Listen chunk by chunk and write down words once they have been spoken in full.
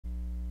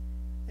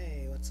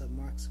what's up,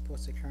 Mark?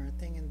 Supports the current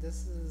thing, and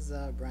this is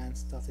Brian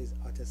Stelter's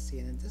out of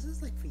scene, and this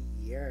is like for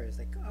years,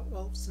 like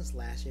well, since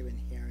last year, I've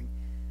been hearing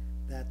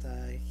that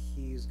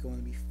he's going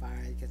to be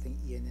fired. I think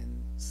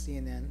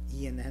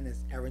ENN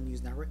is Era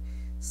News Network.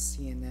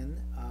 CNN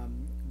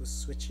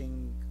was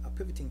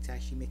pivoting to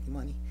actually making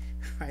money,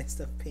 right?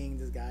 Instead of paying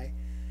this guy.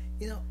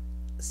 You know,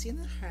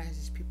 CNN hires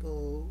these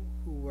people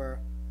who were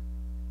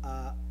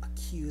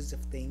accused of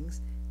things,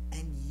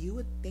 and you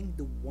would think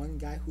the one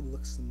guy who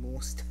looks the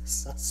most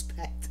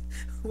suspect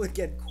would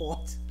get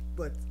caught,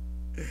 but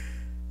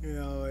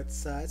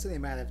it's only a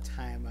matter of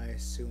time, I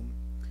assume.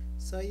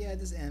 So yeah,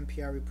 this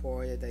NPR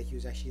reported that he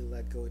was actually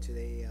let go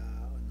today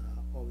on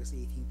August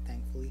 18th,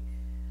 thankfully.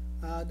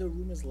 The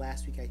rumors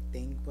last week, I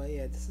think, but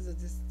yeah, this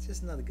is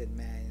just not a good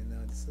man.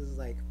 This is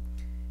like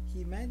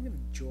he reminded me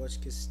of George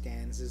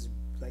Costanza's.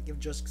 Like if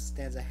George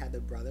Costanza had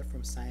a brother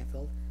from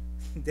Seinfeld,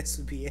 this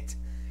would be it.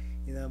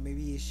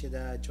 Maybe he should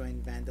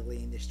join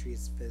Vandalay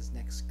Industries for his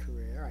next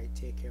career. All right,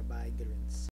 take care. Bye. Good riddance.